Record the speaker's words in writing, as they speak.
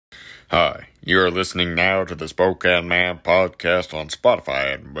Hi, you are listening now to the Spokane Man podcast on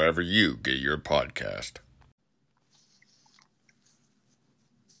Spotify and wherever you get your podcast.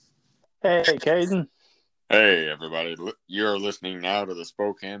 Hey, Caden. Hey, everybody. You're listening now to the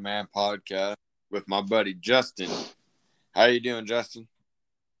Spokane Man podcast with my buddy Justin. How you doing, Justin?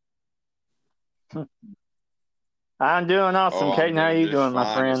 I'm doing awesome, Caden. How you doing,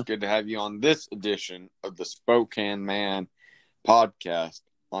 my friend? It's good to have you on this edition of the Spokane Man podcast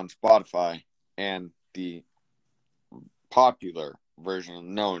on Spotify and the popular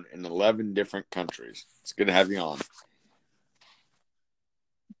version known in 11 different countries. It's good to have you on.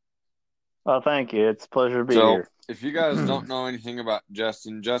 Well, thank you. It's a pleasure to be here. If you guys don't know anything about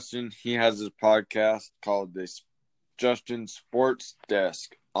Justin, he has his podcast called the Justin Sports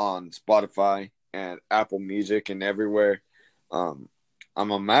Desk on Spotify and Apple Music and everywhere. I'm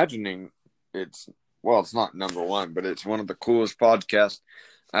imagining it's not number one, but it's one of the coolest podcasts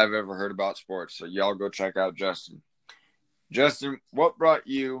I've ever heard about sports. So y'all go check out Justin. Justin, what brought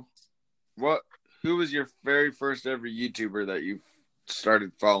you? Who was your very first ever YouTuber that you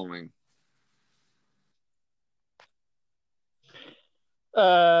started following?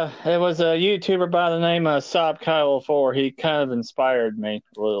 It was a YouTuber by the name of Sob Kyle 4. He kind of inspired me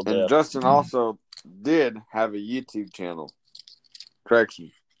a little bit. And Justin also did have a YouTube channel.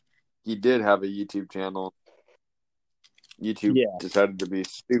 Correction. He did have a YouTube channel. YouTube decided to be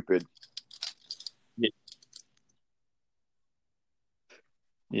stupid.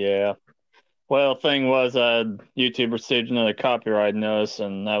 Yeah. Well, thing was, YouTube received another copyright notice,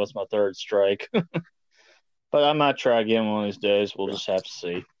 and that was my third strike. But I might try again one of these days. We'll just have to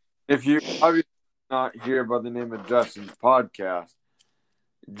see. If you obviously not hear by the name of Justin's podcast,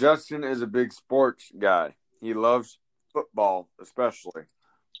 Justin is a big sports guy. He loves football, especially.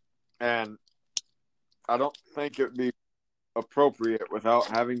 And I don't think it would be appropriate without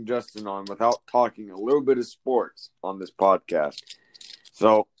having Justin on, without talking a little bit of sports on this podcast.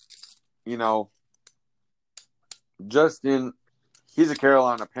 So, Justin, he's a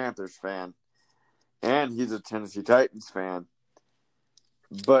Carolina Panthers fan. And he's a Tennessee Titans fan.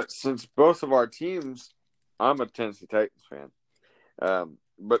 But since both of our teams, I'm a Tennessee Titans fan.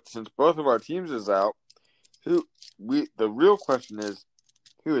 But since both of our teams is out, the real question is,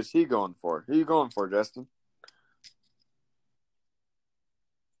 who is he going for? Who are you going for, Justin?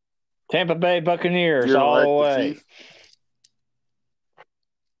 Tampa Bay Buccaneers all the way.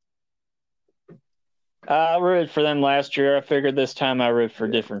 I rooted for them last year. I figured this time I root for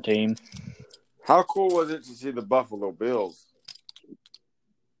a different team. How cool was it to see the Buffalo Bills?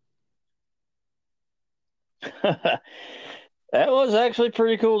 That was actually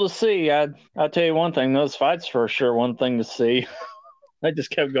pretty cool to see. I'll tell you one thing, those fights for sure one thing to see. They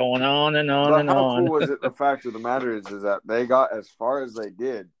just kept going on and on and on. How cool was it? The fact of the matter is that they got as far as they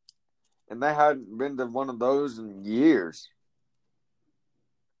did, and they hadn't been to one of those in years.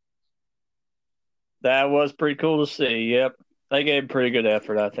 That was pretty cool to see. Yep. They gave a pretty good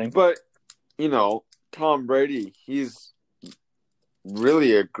effort, I think. But Tom Brady, he's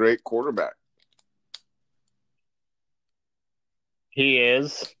really a great quarterback. He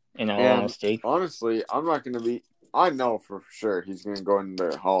is, in all honesty. Honestly, I know for sure he's going to go into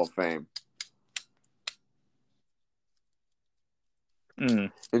the Hall of Fame.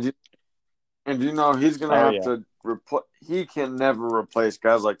 Mm. And he's going to have to replace. He can never replace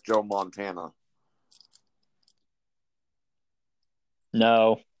guys like Joe Montana.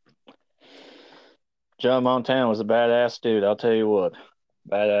 No. Joe Montana was a badass dude, I'll tell you what.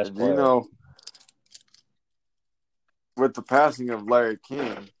 Badass player. With the passing of Larry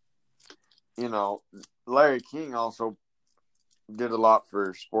King, Larry King also did a lot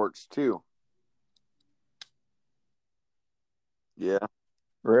for sports too. Yeah.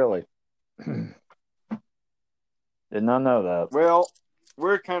 Really? Did not know that. Well,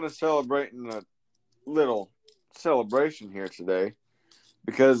 we're kind of celebrating a little celebration here today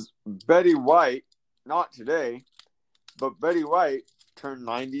because Betty White, not today, but Betty White turned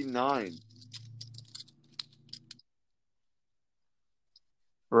 99.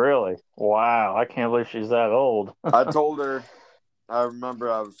 Really? Wow. I can't believe she's that old. I told her, I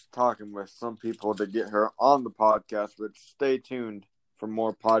remember I was talking with some people to get her on the podcast, which stay tuned for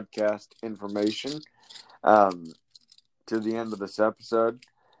more podcast information to the end of this episode.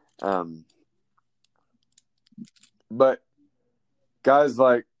 But guys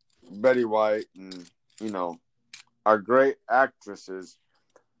like Betty White and, are great actresses.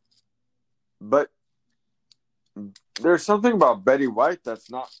 But there's something about Betty White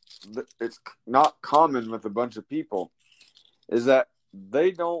it's not common with a bunch of people, is that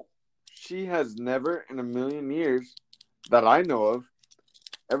she has never in a million years that I know of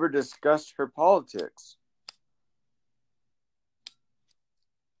ever discussed her politics.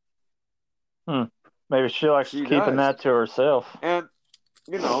 Maybe she likes keeping that to herself. And,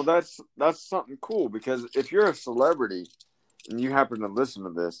 that's something cool, because if you're a celebrity and you happen to listen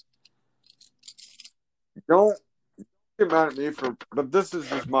to this, don't get mad at me but this is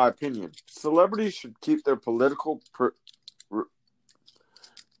just my opinion. Celebrities should keep their political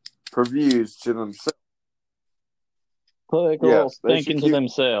purviews to themselves. Political thinking to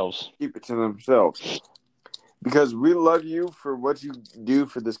themselves. Keep it to themselves. Because we love you for what you do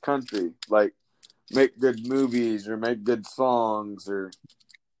for this country. Like, make good movies or make good songs, or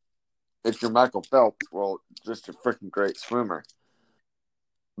if you're Michael Phelps, well, just a freaking great swimmer.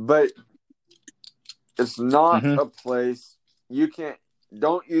 But it's not a place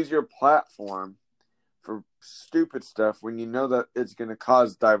don't use your platform for stupid stuff when you know that it's going to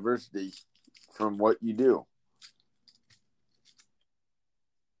cause diversity from what you do.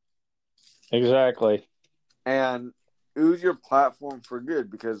 Exactly. And use your platform for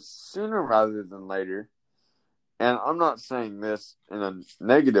good, because sooner rather than later, and I'm not saying this in a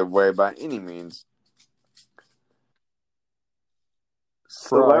negative way by any means,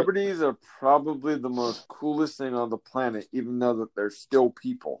 celebrities are probably the most coolest thing on the planet, even though that they're still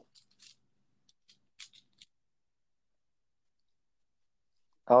people.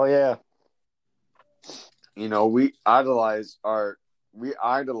 Oh, yeah. We idolize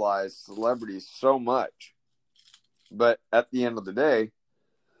celebrities so much. But at the end of the day,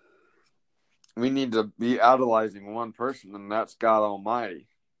 we need to be idolizing one person, and that's God Almighty.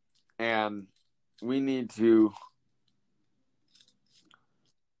 And we need to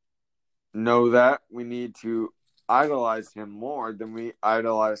know that we need to idolize him more than we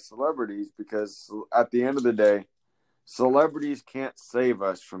idolize celebrities, because at the end of the day, celebrities can't save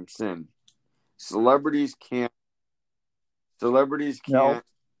us from sin. Celebrities can't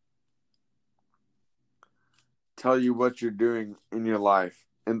tell you what you're doing in your life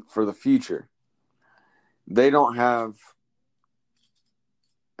and for the future. They don't have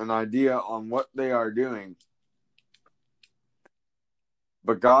an idea on what they are doing,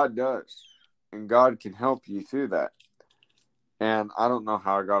 but God does, and God can help you through that. And I don't know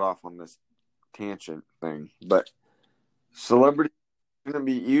how I got off on this tangent thing, but celebrities are going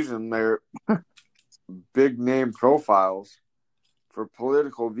to be using their big name profiles for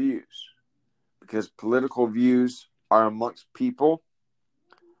political views, because political views are amongst people,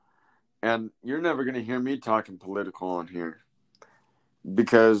 and you're never going to hear me talking political on here,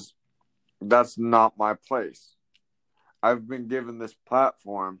 because that's not my place. I've been given this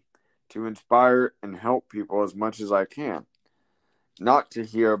platform to inspire and help people as much as I can, not to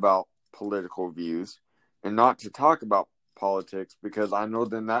hear about political views and not to talk about politics, because I know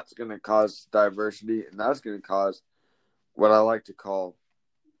then that's going to cause diversity, and that's going to cause what I like to call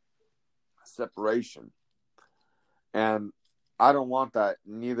separation. And I don't want that.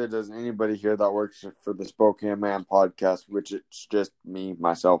 Neither does anybody here that works for the Spokane Man podcast, which it's just me,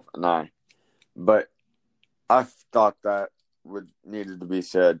 myself, and I. But I thought that needed to be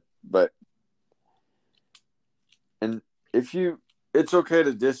said. And it's okay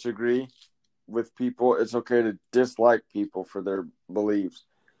to disagree with people. It's okay to dislike people for their beliefs,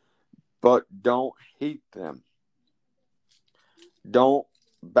 but don't hate them. Don't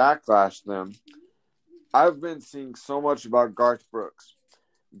backlash them. I've been seeing so much about Garth Brooks.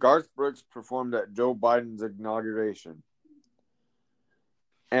 Garth Brooks performed at Joe Biden's inauguration,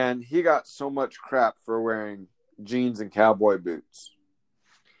 and he got so much crap for wearing jeans and cowboy boots.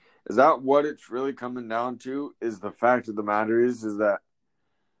 Is that what it's really coming down to? Is the fact of the matter is that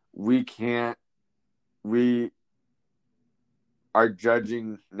we are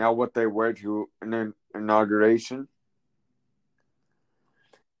judging now what they wear to an inauguration?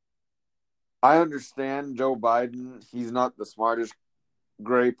 I understand Joe Biden. He's not the smartest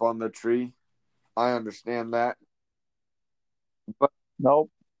grape on the tree. I understand that. But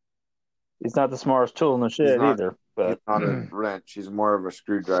nope. He's not the smartest tool in the shed either. But he's not a wrench. He's more of a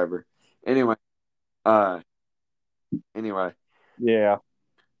screwdriver. Anyway. Yeah.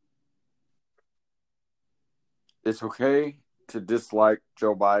 It's okay to dislike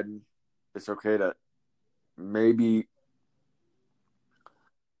Joe Biden. It's okay to maybe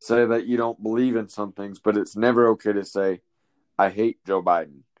say that you don't believe in some things, but it's never okay to say, I hate Joe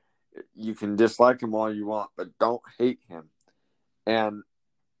Biden. You can dislike him all you want, but don't hate him. And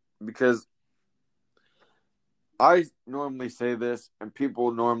because I normally say this, and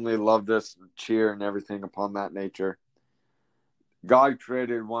people normally love this and cheer and everything upon that nature. God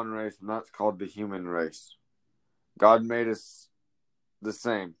created one race, and that's called the human race. God made us the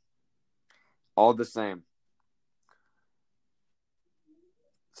same. All the same.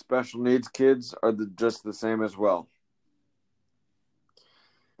 special needs kids are just the same as well.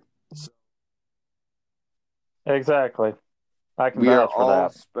 Exactly. I can We are vouch for all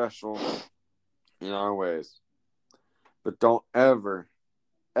that. special in our ways. But don't ever,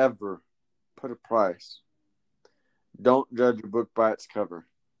 ever put a price. Don't judge a book by its cover.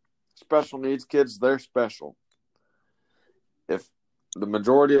 Special needs kids, they're special. If the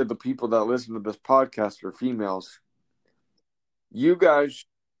majority of the people that listen to this podcast are females, you guys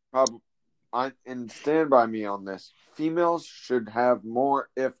probably, and stand by me on this, females should have more,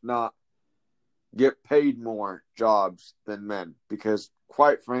 if not get paid more jobs than men, because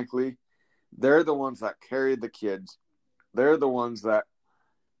quite frankly, they're the ones that carry the kids. They're the ones that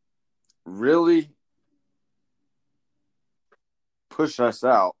really push us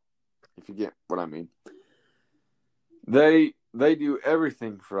out, if you get what I mean. They do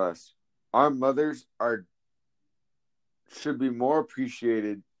everything for us. Our mothers should be more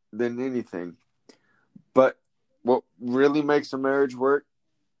appreciated than anything. But what really makes a marriage work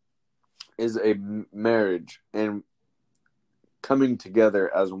is a marriage and coming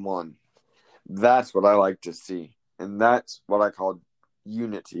together as one. That's what I like to see. And that's what I call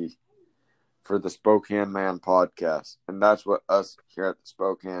unity for the Spokane Man podcast. And that's what us here at the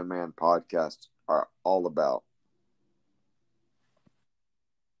Spokane Man podcast are all about.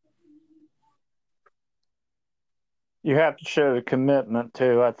 You have to show the commitment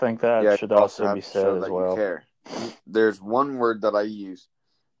too. I think that should also be said as well. Care. There's one word that I use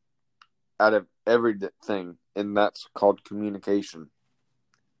out of everything, and that's called communication.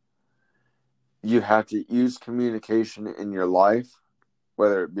 You have to use communication in your life,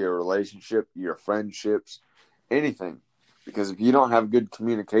 whether it be a relationship, your friendships, anything. Because if you don't have good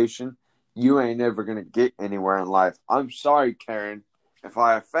communication, you ain't ever going to get anywhere in life. I'm sorry, Karen, if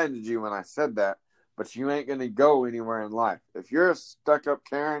I offended you when I said that, but you ain't going to go anywhere in life. If you're a stuck-up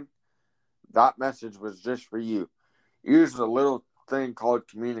Karen, that message was just for you. Use a little thing called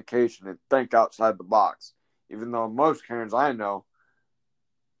communication and think outside the box. Even though most Karens I know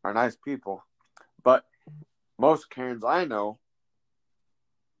are nice people, but most Karens I know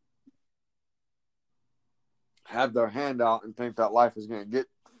have their hand out and think that life is going to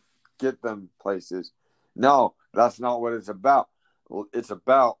get them places. No, that's not what it's about. It's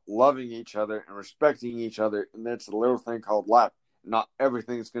about loving each other and respecting each other, and that's a little thing called life. Not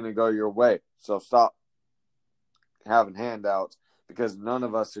everything's going to go your way, so stop having handouts, because none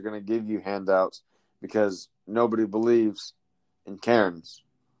of us are going to give you handouts, because nobody believes in Karens.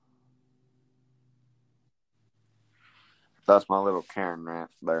 That's my little Karen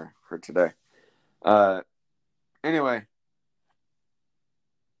rant there for today. Anyway,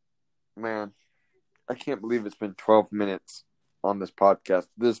 man, I can't believe it's been 12 minutes on this podcast.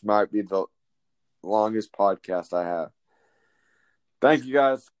 This might be the longest podcast I have. Thank you,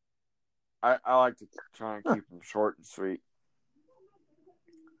 guys. I like to try and keep them short and sweet.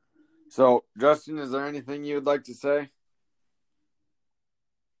 So, Justin, is there anything you would like to say?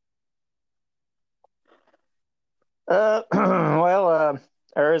 Well,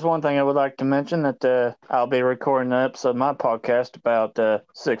 there is one thing I would like to mention, that I'll be recording an episode of my podcast about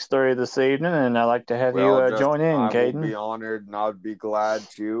 6:30 this evening, and I'd like to have you Justin, join in, Caden. I will be honored, and I would be glad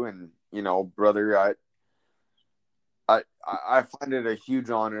to. And brother, I find it a huge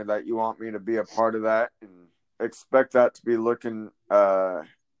honor that you want me to be a part of that, and expect that to be looking.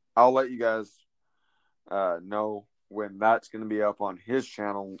 I'll let you guys know when that's going to be up on his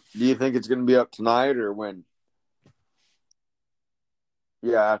channel. Do you think it's going to be up tonight or when?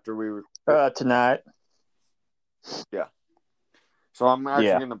 Yeah, after we record. Tonight. Yeah. So I'm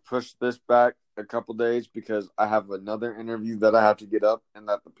actually going to push this back a couple days because I have another interview that I have to get up and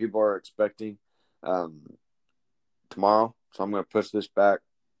that the people are expecting tomorrow. So I'm going to push this back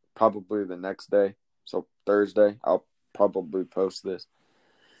probably the next day. So Thursday, I'll probably post this.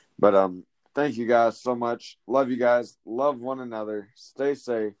 But thank you guys so much. Love you guys. Love one another. Stay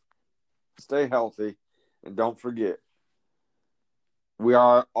safe. Stay healthy. And don't forget, we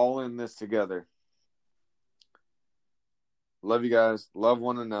are all in this together. Love you guys. Love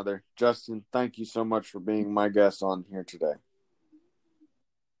one another. Justin, thank you so much for being my guest on here today.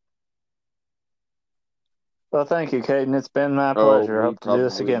 Well, thank you, Caden. It's been my pleasure. I hope to do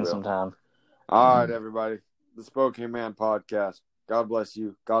this again sometime. All right, everybody. The Spokane Man Podcast. God bless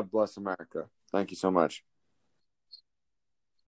you. God bless America. Thank you so much.